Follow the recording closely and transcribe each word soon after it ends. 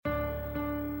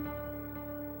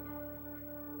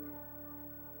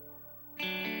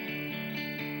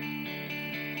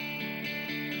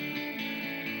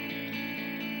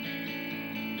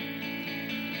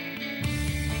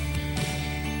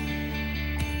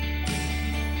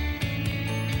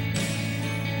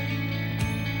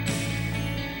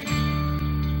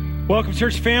Welcome,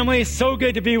 church family. So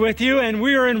good to be with you. And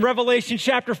we are in Revelation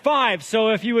chapter 5. So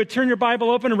if you would turn your Bible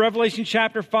open to Revelation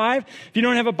chapter 5. If you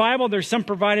don't have a Bible, there's some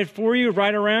provided for you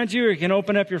right around you. Or you can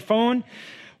open up your phone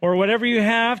or whatever you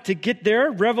have to get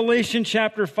there. Revelation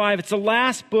chapter 5. It's the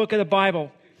last book of the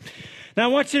Bible. Now I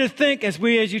want you to think as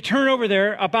you turn over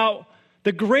there about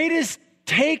the greatest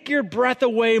take your breath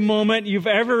away moment you've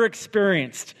ever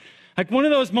experienced. Like one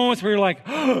of those moments where you're like,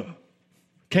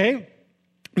 okay.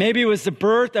 Maybe it was the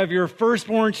birth of your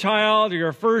firstborn child or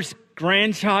your first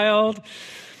grandchild.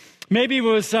 Maybe it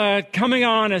was coming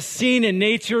on a scene in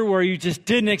nature where you just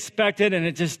didn't expect it,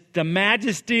 and the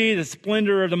majesty, the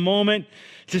splendor of the moment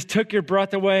just took your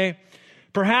breath away.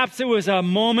 Perhaps it was a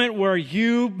moment where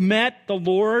you met the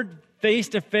Lord face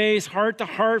to face, heart to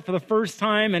heart for the first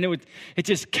time, and it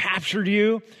just captured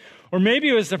you. Or maybe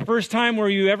it was the first time where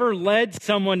you ever led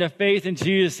someone to faith in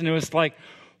Jesus, and it was like,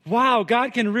 wow,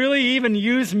 God can really even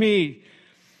use me.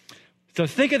 So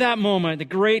think of that moment, the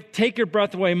great take your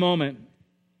breath away moment.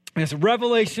 Because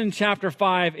Revelation chapter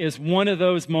 5 is one of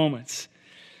those moments.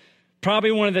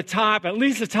 Probably one of at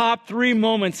least the top 3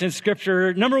 moments in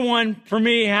Scripture. Number one for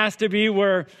me has to be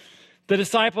where the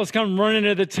disciples come running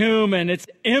to the tomb and it's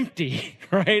empty,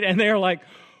 right? And they're like,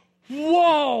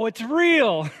 whoa, it's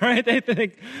real, right? They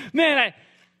think, man,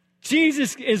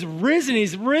 Jesus is risen.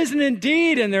 He's risen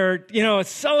indeed. And they're,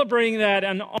 celebrating that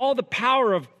and all the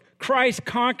power of Christ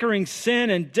conquering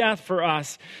sin and death for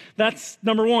us. That's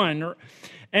number one.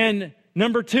 And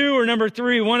number 2 or number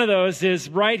 3, one of those is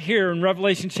right here in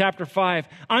Revelation chapter 5.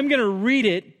 I'm going to read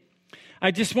it.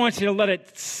 I just want you to let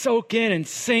it soak in and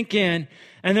sink in.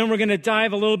 And then we're going to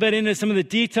dive a little bit into some of the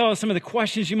details, some of the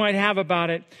questions you might have about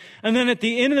it. And then at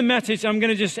the end of the message, I'm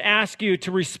going to just ask you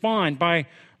to respond by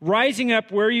rising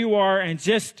up where you are and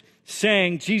just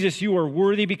saying, Jesus, you are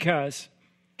worthy because,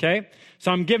 okay?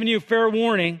 So I'm giving you fair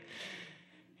warning,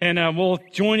 and we'll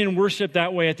join in worship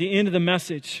that way at the end of the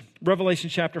message. Revelation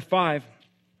chapter 5.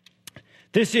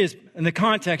 This is, and the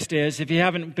context is, if you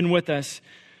haven't been with us,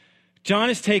 John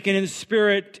is taken in the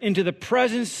Spirit into the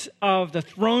presence of the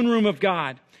throne room of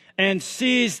God and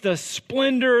sees the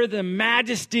splendor, the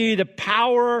majesty, the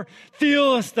power,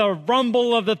 feels the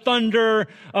rumble of the thunder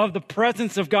of the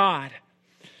presence of God,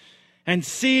 and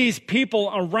sees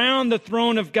people around the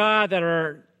throne of God that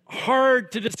are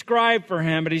hard to describe for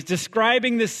him, but he's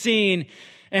describing the scene,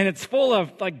 and it's full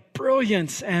of like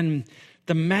brilliance and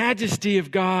the majesty of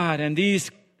God, and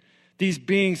these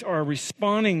beings are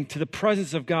responding to the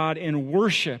presence of God in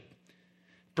worship,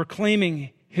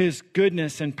 proclaiming his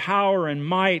goodness and power and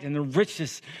might and the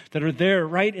riches that are there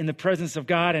right in the presence of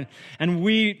God. And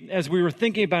we, as we were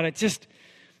thinking about it,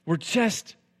 we're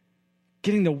just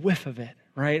getting the whiff of it,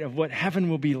 right? Of what heaven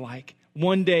will be like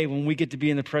one day when we get to be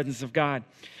in the presence of God.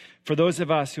 For those of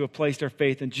us who have placed our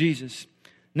faith in Jesus.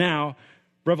 Now,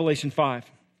 Revelation 5.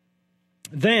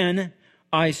 Then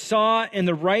I saw in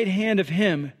the right hand of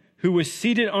him who was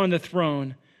seated on the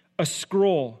throne a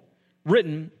scroll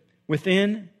written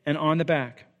within and on the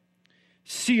back,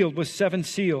 sealed with 7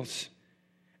 seals.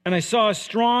 And I saw a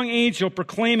strong angel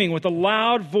proclaiming with a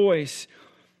loud voice,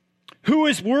 "Who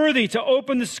is worthy to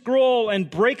open the scroll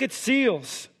and break its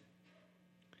seals?"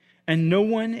 And no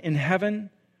one in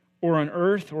heaven or on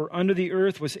earth or under the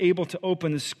earth was able to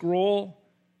open the scroll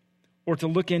or to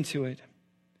look into it.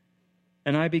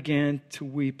 And I began to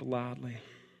weep loudly,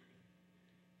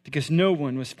 because no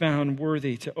one was found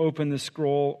worthy to open the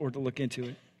scroll or to look into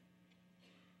it.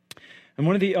 And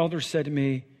one of the elders said to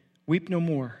me, "Weep no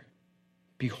more.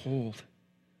 Behold,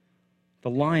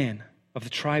 the Lion of the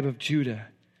tribe of Judah,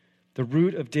 the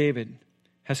Root of David,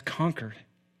 has conquered,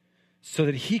 so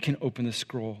that he can open the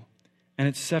scroll and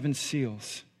its 7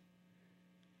 seals."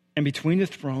 And between the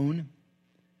throne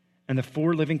and the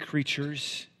 4 living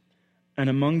creatures and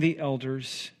among the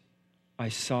elders, I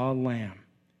saw a lamb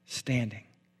standing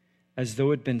as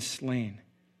though it had been slain,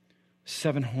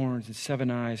 7 horns and 7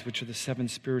 eyes, which are the 7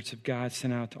 spirits of God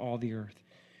sent out to all the earth.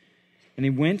 And he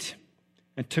went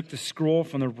and took the scroll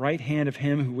from the right hand of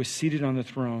him who was seated on the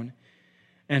throne.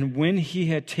 And when he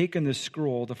had taken the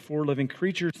scroll, the 4 living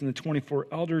creatures and the 24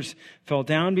 elders fell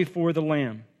down before the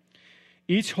Lamb,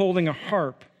 each holding a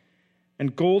harp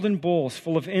and golden bowls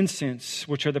full of incense,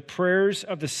 which are the prayers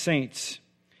of the saints.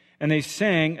 And they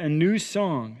sang a new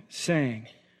song, saying,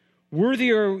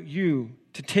 "Worthy are you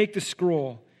to take the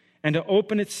scroll and to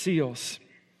open its seals.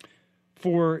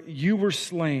 For you were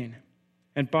slain,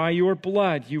 and by your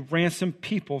blood you ransomed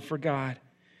people for God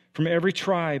from every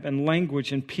tribe and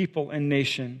language and people and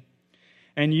nation.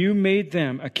 And you made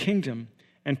them a kingdom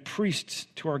and priests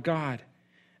to our God,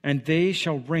 and they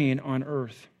shall reign on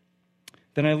earth."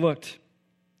 Then I looked,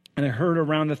 And I heard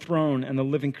around the throne and the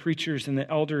living creatures and the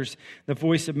elders the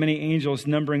voice of many angels,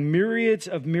 numbering myriads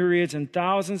of myriads and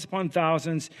thousands upon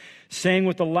thousands, saying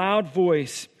with a loud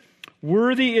voice,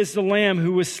 "Worthy is the Lamb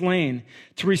who was slain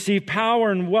to receive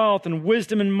power and wealth and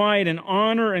wisdom and might and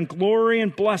honor and glory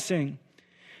and blessing."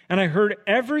 And I heard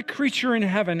every creature in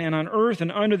heaven and on earth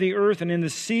and under the earth and in the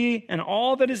sea and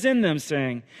all that is in them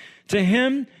saying, "To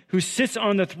him who sits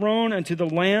on the throne and to the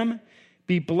Lamb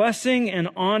be blessing and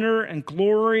honor and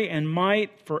glory and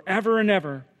might forever and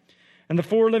ever." And the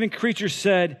four living creatures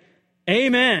said,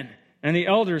 "Amen." And the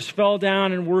elders fell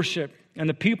down and worshiped. And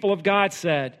the people of God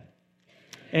said,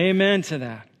 "Amen" to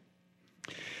that.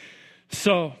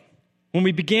 So, when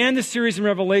we began the series in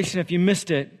Revelation, if you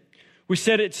missed it, we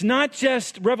said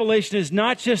Revelation is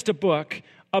not just a book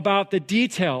about the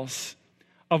details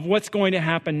of what's going to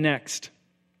happen next.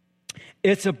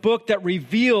 It's a book that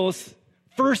reveals,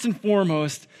 first and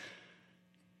foremost,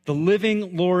 the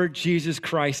living Lord Jesus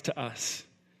Christ to us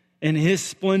in his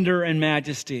splendor and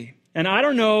majesty. And I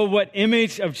don't know what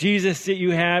image of Jesus that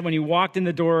you had when you walked in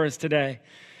the doors today,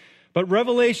 but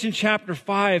Revelation chapter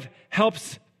 5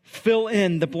 helps fill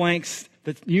in the blanks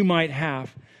that you might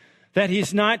have. That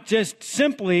he's not just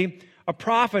simply a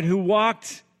prophet who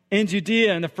walked in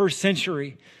Judea in the first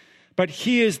century, but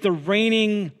he is the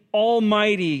reigning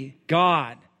almighty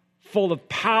God, full of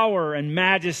power and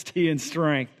majesty and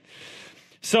strength.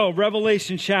 So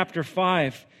Revelation chapter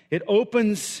 5, it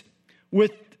opens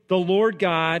with the Lord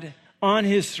God on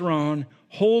his throne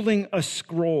holding a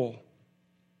scroll.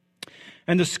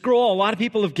 And the scroll, a lot of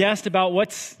people have guessed about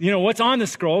what's on the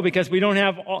scroll because we don't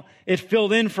have it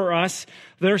filled in for us.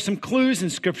 There are some clues in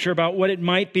Scripture about what it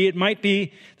might be. It might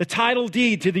be the title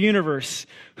deed to the universe.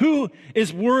 Who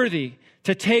is worthy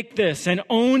to take this and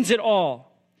owns it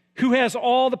all? Who has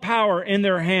all the power in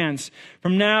their hands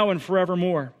from now and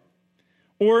forevermore?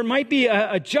 Or it might be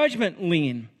a judgment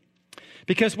lien,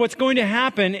 because what's going to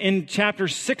happen in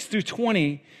chapters 6 through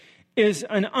 20 is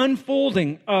an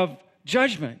unfolding of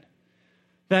judgment.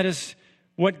 That is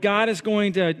what God is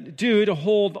going to do to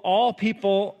hold all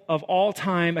people of all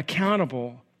time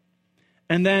accountable.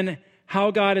 And then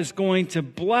how God is going to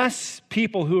bless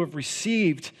people who have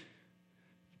received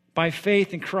by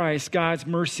faith in Christ God's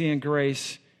mercy and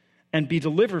grace and be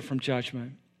delivered from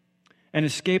judgment and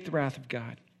escape the wrath of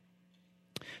God.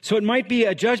 So it might be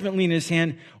a judgment lien in his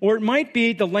hand, or it might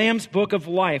be the Lamb's Book of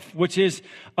Life, which is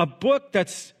a book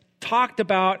that's talked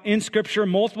about in Scripture,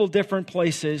 multiple different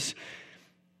places.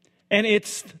 And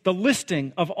it's the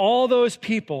listing of all those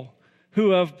people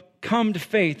who have come to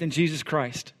faith in Jesus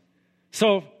Christ.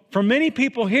 So for many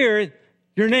people here,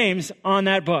 your name's on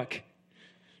that book.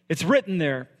 It's written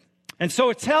there. And so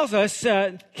it tells us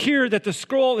here that the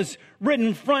scroll is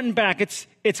written front and back.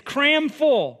 It's crammed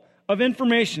full of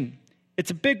information. It's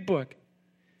a big book.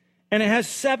 And it has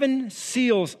 7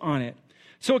 seals on it.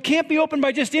 So it can't be opened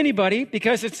by just anybody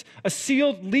because it's a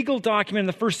sealed legal document in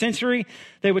the first century.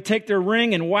 They would take their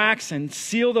ring and wax and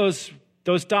seal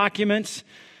those documents.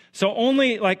 So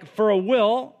only like for a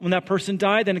will, when that person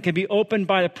died, then it could be opened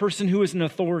by the person who is in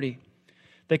authority.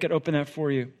 They could open that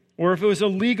for you. Or if it was a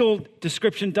legal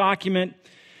description document,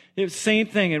 it was the same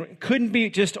thing. It couldn't be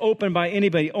just opened by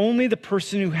anybody. Only the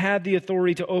person who had the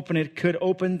authority to open it could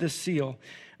open the seal.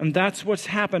 And that's what's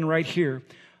happened right here.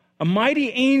 A mighty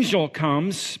angel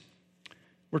comes,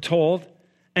 we're told,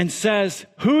 and says,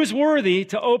 "Who's worthy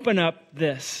to open up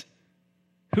this?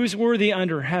 Who's worthy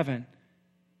under heaven?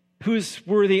 Who's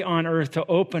worthy on earth to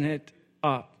open it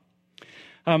up?"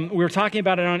 We were talking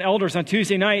about it on Elders on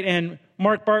Tuesday night, and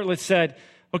Mark Bartlett said,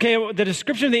 okay, the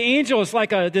description of the angel is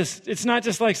like it's not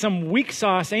just like some weak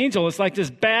sauce angel. It's like this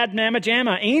bad mamma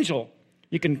jamma angel.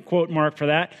 You can quote Mark for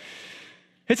that.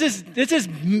 It's this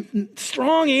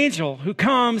strong angel who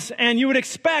comes, and you would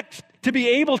expect to be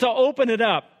able to open it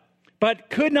up, but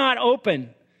could not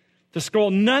open the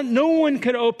scroll. No one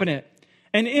could open it.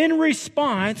 And in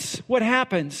response, what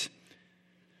happens?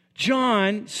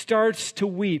 John starts to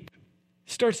weep,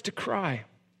 starts to cry.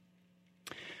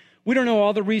 We don't know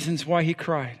all the reasons why he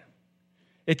cried.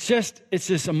 It's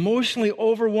this emotionally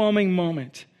overwhelming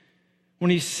moment when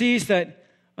he sees that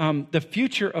the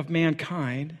future of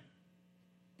mankind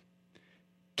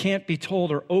can't be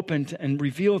told or opened and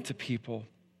revealed to people.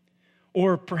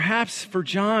 Or perhaps for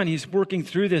John, he's working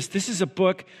through this. This is a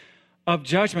book of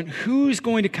judgment. Who's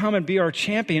going to come and be our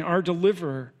champion, our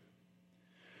deliverer?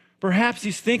 Perhaps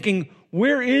he's thinking,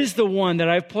 where is the one that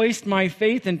I've placed my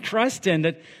faith and trust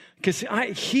in? Because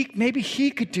maybe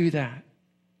he could do that.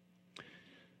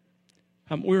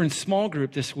 We were in small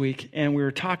group this week, and we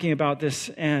were talking about this,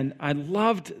 and I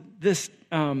loved this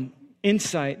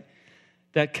insight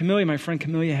that Camelia, my friend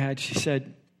Camelia, had. She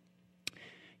said,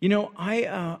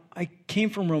 I came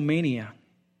from Romania,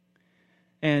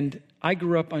 and I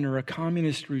grew up under a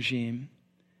communist regime,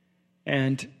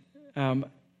 and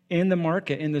in the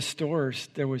market, in the stores,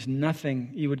 there was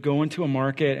nothing. You would go into a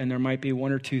market, and there might be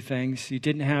one or two things. You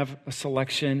didn't have a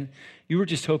selection. You were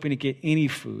just hoping to get any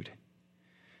food.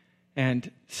 And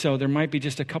so there might be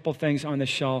just a couple things on the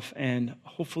shelf, and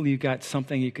hopefully you got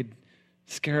something you could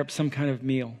scare up some kind of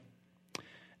meal.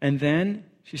 And then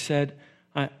she said,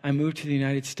 I moved to the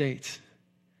United States,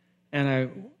 and I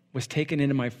was taken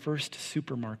into my first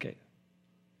supermarket,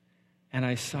 and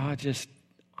I saw just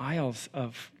aisles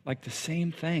of like the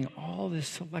same thing, all this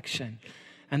selection,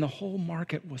 and the whole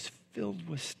market was filled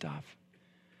with stuff,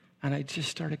 and I just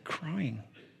started crying.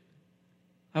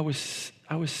 I was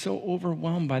so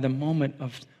overwhelmed by the moment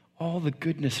of all the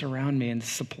goodness around me and the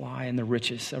supply and the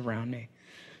riches around me.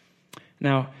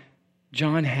 Now,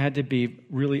 John had to be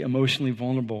really emotionally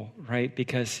vulnerable, right?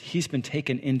 Because he's been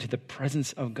taken into the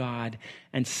presence of God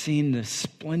and seen the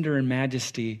splendor and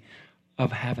majesty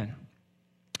of heaven.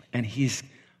 And he's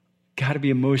got to be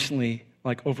emotionally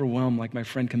like overwhelmed like my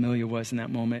friend Camelia was in that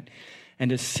moment, and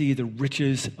to see the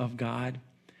riches of God.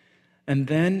 And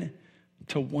then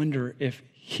to wonder if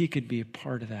he could be a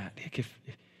part of that,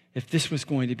 if this was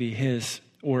going to be his,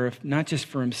 or if not just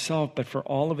for himself, but for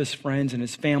all of his friends and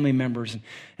his family members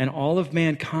and all of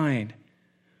mankind,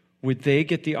 would they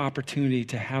get the opportunity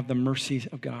to have the mercies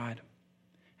of God?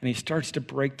 And he starts to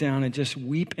break down and just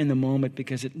weep in the moment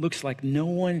because it looks like no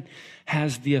one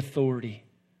has the authority.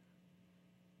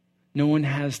 No one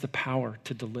has the power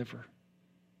to deliver.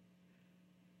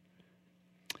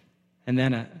 And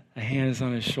then a hand is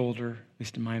on his shoulder, at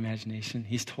least in my imagination.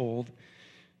 He's told,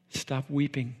 stop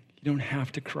weeping. You don't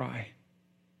have to cry.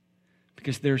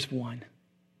 Because there's one.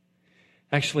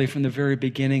 Actually, from the very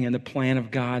beginning in the plan of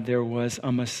God, there was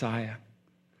a Messiah.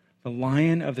 The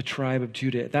Lion of the tribe of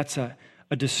Judah. That's a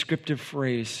descriptive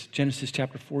phrase. Genesis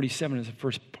chapter 47 is the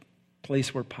first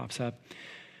place where it pops up.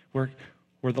 Where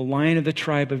the Lion of the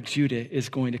tribe of Judah is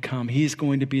going to come. He's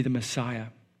going to be the Messiah.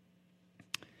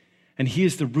 And he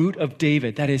is the root of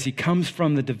David. That is, he comes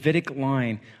from the Davidic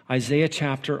line, Isaiah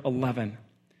chapter 11.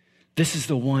 This is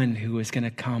the one who is going to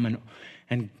come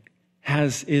and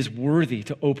is worthy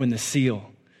to open the seal.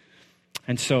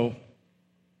 And so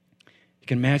you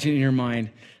can imagine in your mind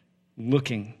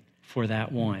looking for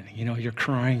that one. You're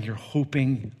crying, you're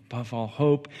hoping above all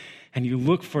hope, and you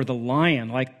look for the lion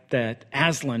like that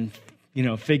Aslan,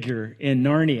 figure in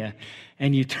Narnia,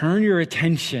 and you turn your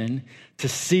attention to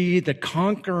see the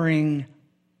conquering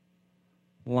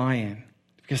lion,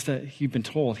 because you've been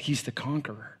told he's the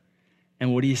conqueror.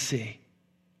 And what do you see?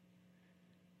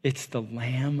 It's the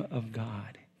Lamb of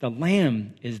God. The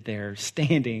Lamb is there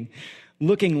standing,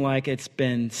 looking like it's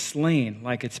been slain,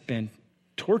 like it's been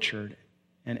tortured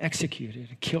and executed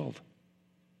and killed.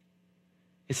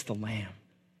 It's the Lamb.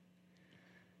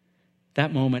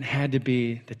 That moment had to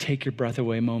be the take your breath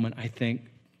away moment, I think,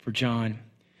 for John.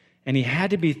 And he had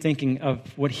to be thinking of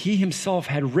what he himself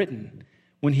had written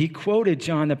when he quoted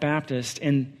John the Baptist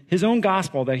in his own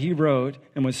gospel that he wrote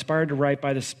and was inspired to write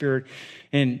by the Spirit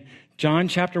in John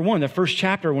chapter 1, the first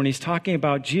chapter, when he's talking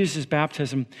about Jesus'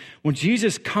 baptism. When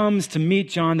Jesus comes to meet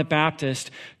John the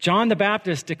Baptist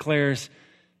declares,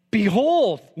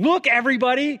 behold, look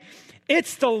everybody,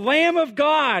 it's the Lamb of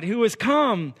God who has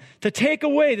come to take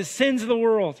away the sins of the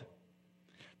world.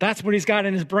 That's what he's got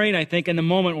in his brain, I think, in the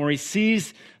moment where he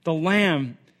sees the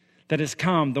Lamb that has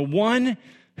come, the one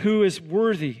who is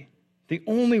worthy, the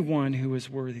only one who is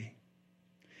worthy.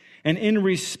 And in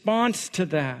response to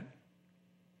that,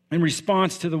 in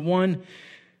response to the one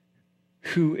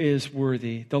who is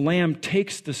worthy, the Lamb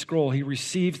takes the scroll. He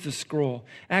receives the scroll.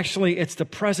 Actually, it's the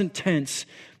present tense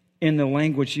in the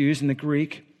language used in the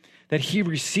Greek that he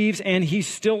receives and he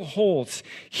still holds.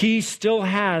 He still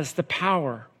has the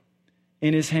power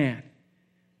in his hand.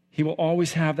 He will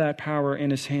always have that power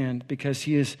in his hand because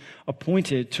he is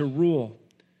appointed to rule.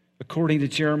 According to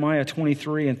Jeremiah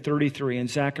 23 and 33 and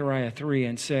Zechariah 3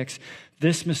 and 6,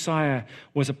 this Messiah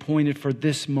was appointed for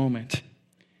this moment.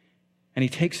 And he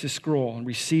takes the scroll and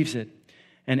receives it.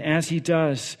 And as he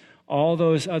does, all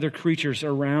those other creatures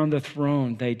around the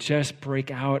throne, they just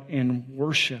break out in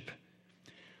worship,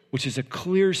 which is a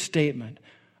clear statement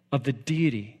of the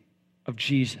deity of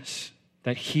Jesus,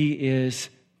 that he is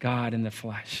God in the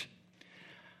flesh.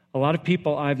 A lot of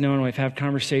people I've known, I've had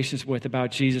conversations with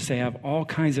about Jesus, they have all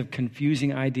kinds of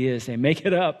confusing ideas. They make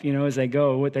it up, as they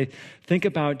go, what they think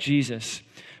about Jesus.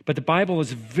 But the Bible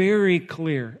is very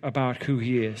clear about who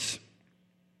he is.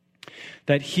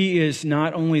 That he is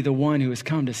not only the one who has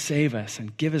come to save us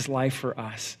and give his life for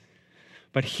us,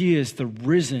 but he is the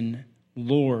risen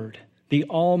Lord, the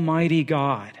Almighty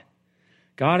God.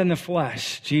 God in the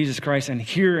flesh, Jesus Christ. And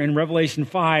here in Revelation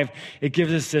 5, it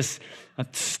gives us this a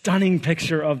stunning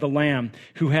picture of the Lamb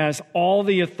who has all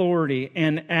the authority.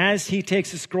 And as he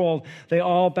takes the scroll, they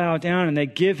all bow down and they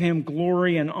give him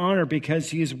glory and honor because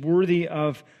he is worthy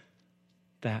of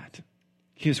that.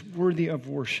 He is worthy of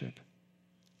worship.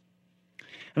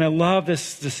 And I love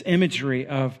this imagery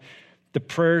of the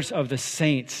prayers of the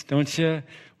saints, don't you?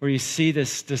 Where you see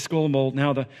this scroll mold.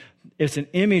 Now, it's an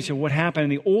image of what happened in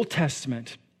the Old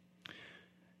Testament.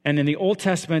 And in the Old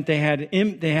Testament, they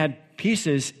had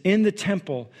pieces in the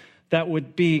temple that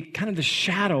would be kind of the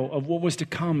shadow of what was to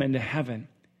come into heaven.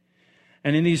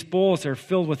 And in these bowls, they're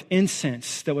filled with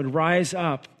incense that would rise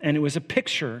up. And it was a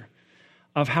picture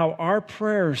of how our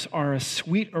prayers are a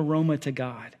sweet aroma to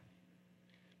God.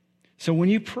 So when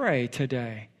you pray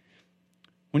today,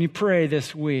 when you pray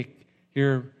this week,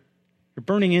 you're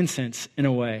burning incense in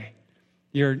a way.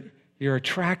 You're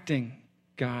attracting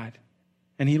God,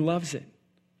 and he loves it.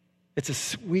 It's a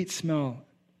sweet smell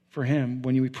for him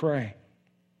when we pray.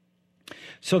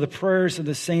 So the prayers of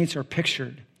the saints are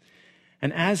pictured.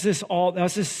 And as this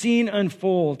scene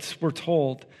unfolds, we're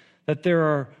told that there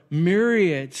are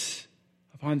myriads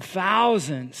upon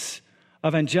thousands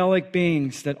of angelic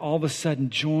beings that all of a sudden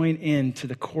join in to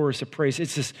the chorus of praise.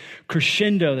 It's this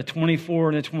crescendo, the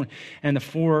 24 and the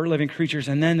 4 living creatures,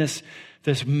 and then this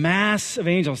mass of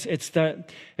angels.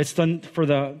 For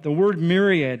the word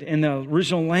myriad in the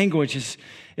original language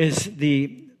is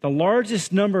the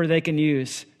largest number they can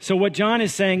use. So what John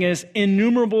is saying is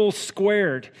innumerable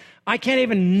squared. I can't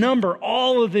even number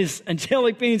all of these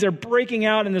angelic beings that are breaking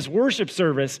out in this worship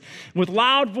service with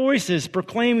loud voices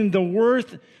proclaiming the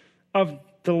worth of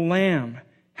the Lamb,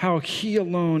 how he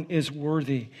alone is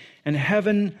worthy. And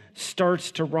heaven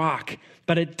starts to rock.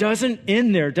 But it doesn't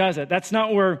end there, does it? That's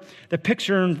not where the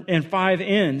picture in 5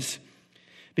 ends.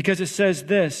 Because it says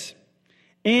this,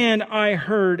 and I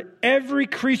heard every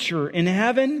creature in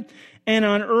heaven and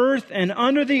on earth and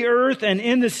under the earth and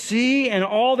in the sea and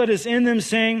all that is in them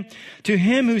saying, to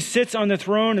him who sits on the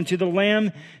throne and to the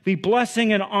Lamb be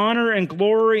blessing and honor and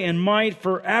glory and might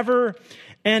forever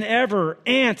and ever.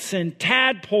 Ants and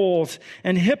tadpoles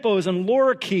and hippos and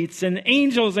lorikeets and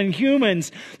angels and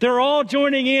humans, they're all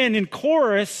joining in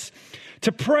chorus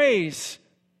to praise.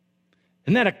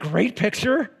 Isn't that a great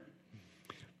picture?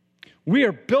 We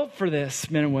are built for this,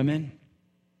 men and women.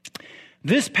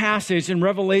 This passage in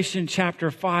Revelation chapter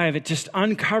 5, it just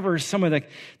uncovers some of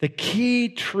the key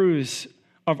truths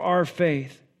of our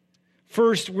faith.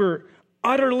 First, we're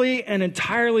utterly and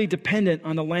entirely dependent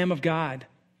on the Lamb of God.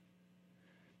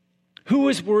 Who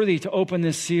is worthy to open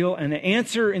this seal? And the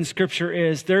answer in Scripture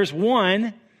is there's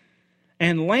one,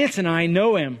 and Lance and I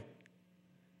know him.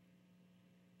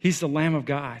 He's the Lamb of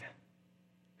God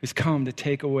who's come to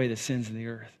take away the sins of the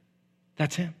earth.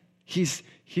 That's him. He's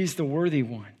the worthy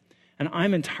one. And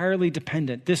I'm entirely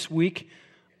dependent. This week,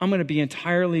 I'm going to be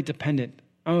entirely dependent.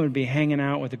 I'm going to be hanging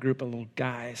out with a group of little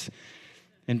guys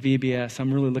in VBS.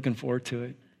 I'm really looking forward to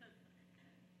it.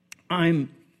 I'm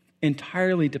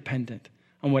entirely dependent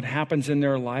on what happens in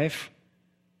their life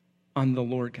on the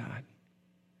Lord God.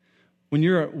 When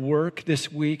you're at work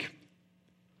this week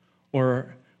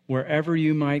or wherever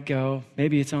you might go,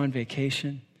 maybe it's on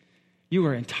vacation, you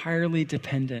are entirely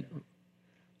dependent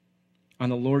on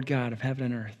the Lord God of heaven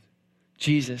and earth,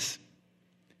 Jesus,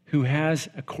 who has,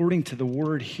 according to the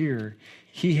word here,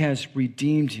 he has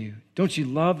redeemed you. Don't you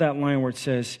love that line where it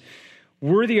says,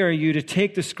 worthy are you to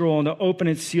take the scroll and to open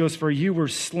its seals, for you were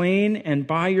slain, and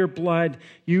by your blood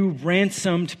you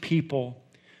ransomed people.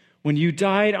 When you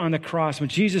died on the cross, when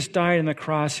Jesus died on the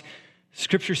cross,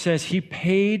 Scripture says he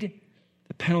paid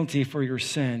the penalty for your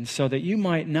sins so that you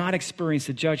might not experience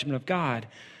the judgment of God,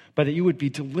 but that you would be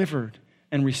delivered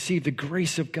and receive the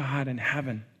grace of God in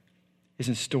heaven is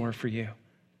in store for you.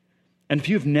 And if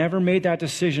you've never made that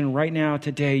decision right now,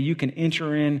 today, you can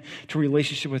enter into a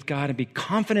relationship with God and be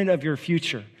confident of your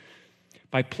future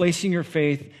by placing your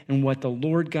faith in what the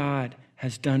Lord God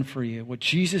has done for you, what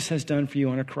Jesus has done for you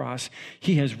on a cross.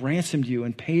 He has ransomed you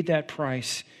and paid that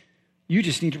price. You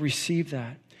just need to receive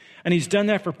that. And he's done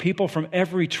that for people from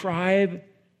every tribe,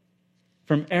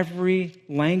 from every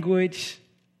language,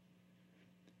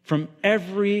 from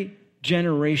every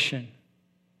generation.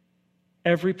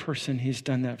 Every person he's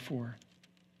done that for.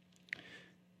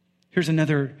 Here's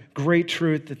another great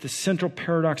truth, that the central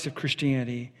paradox of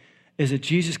Christianity is that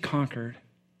Jesus conquered,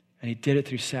 and he did it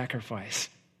through sacrifice.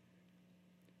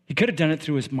 He could have done it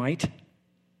through his might,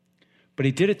 but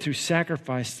he did it through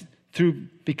sacrifice, through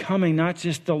becoming not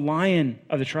just the Lion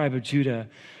of the tribe of Judah,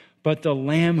 but the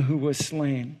Lamb who was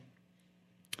slain.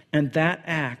 And that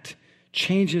act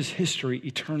changes history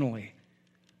eternally.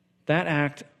 That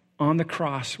act on the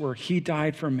cross where he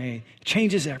died for me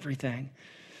changes everything.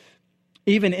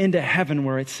 Even into heaven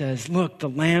where it says, look, the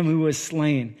Lamb who was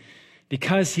slain,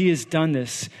 because he has done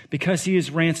this, because he is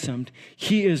ransomed,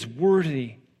 he is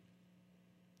worthy.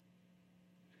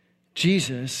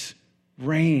 Jesus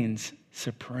reigns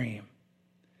supreme.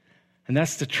 And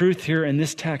that's the truth here in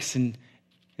this text in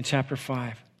chapter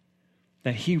 5,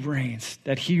 that he reigns,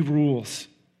 that he rules.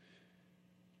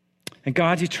 And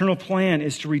God's eternal plan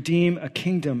is to redeem a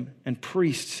kingdom and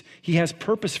priests. He has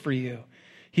purpose for you.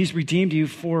 He's redeemed you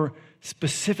for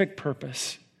specific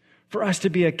purpose, for us to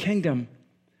be a kingdom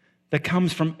that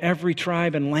comes from every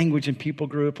tribe and language and people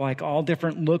group, like all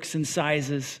different looks and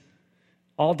sizes,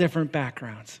 all different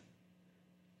backgrounds.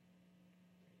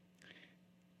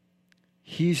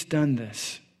 He's done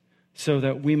this so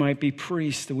that we might be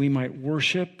priests, that we might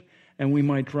worship, and we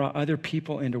might draw other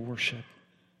people into worship.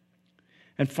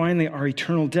 And finally, our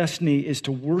eternal destiny is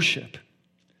to worship.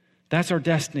 That's our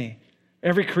destiny.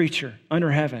 Every creature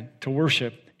under heaven to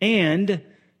worship and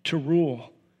to rule,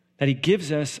 that he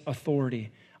gives us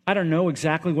authority. I don't know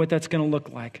exactly what that's going to look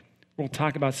like. We'll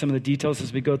talk about some of the details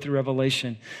as we go through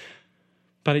Revelation.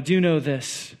 But I do know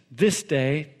this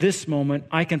day, this moment,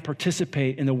 I can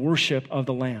participate in the worship of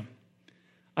the Lamb.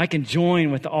 I can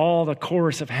join with all the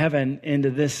chorus of heaven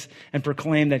into this and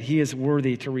proclaim that he is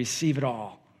worthy to receive it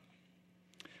all.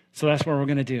 So that's what we're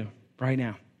going to do right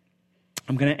now.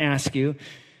 I'm going to ask you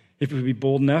if you would be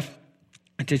bold enough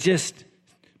to just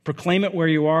proclaim it where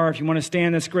you are. If you want to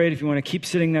stand, that's great. If you want to keep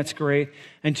sitting, that's great.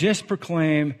 And just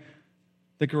proclaim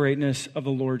the greatness of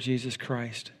the Lord Jesus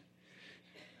Christ.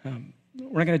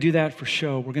 We're not going to do that for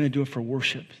show. We're going to do it for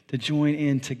worship, to join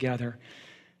in together.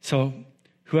 So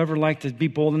whoever would like to be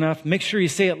bold enough, make sure you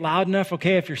say it loud enough,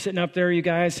 okay? If you're sitting up there, you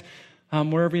guys,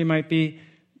 wherever you might be,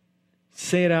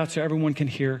 say it out so everyone can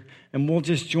hear. And we'll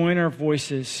just join our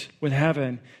voices with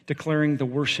heaven, declaring the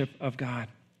worship of God.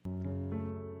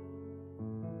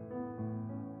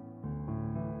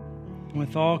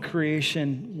 With all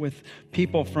creation, with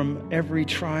people from every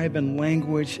tribe and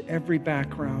language, every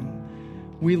background,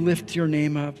 we lift your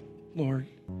name up, Lord.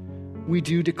 We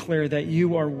do declare that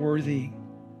you are worthy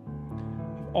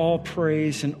of all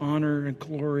praise and honor and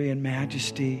glory and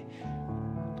majesty.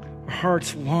 Our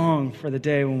hearts long for the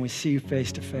day when we see you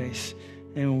face to face,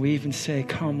 and when we even say,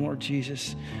 come, Lord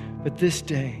Jesus. But this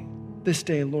day,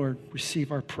 Lord,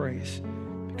 receive our praise,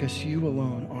 because you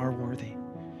alone are worthy.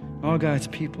 All God's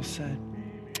people said,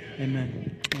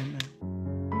 amen. Amen.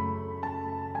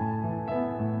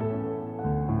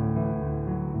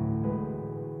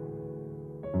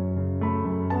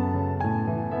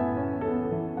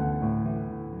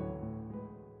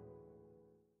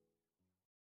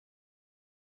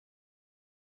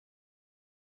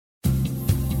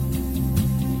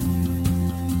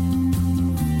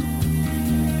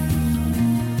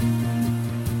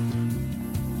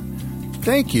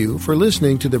 Thank you for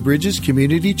listening to the Bridges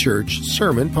Community Church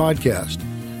Sermon Podcast.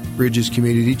 Bridges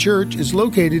Community Church is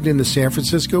located in the San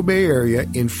Francisco Bay Area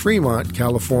in Fremont,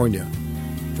 California.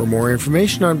 For more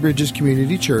information on Bridges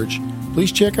Community Church,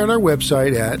 please check out our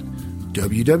website at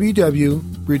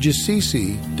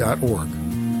www.bridgescc.org.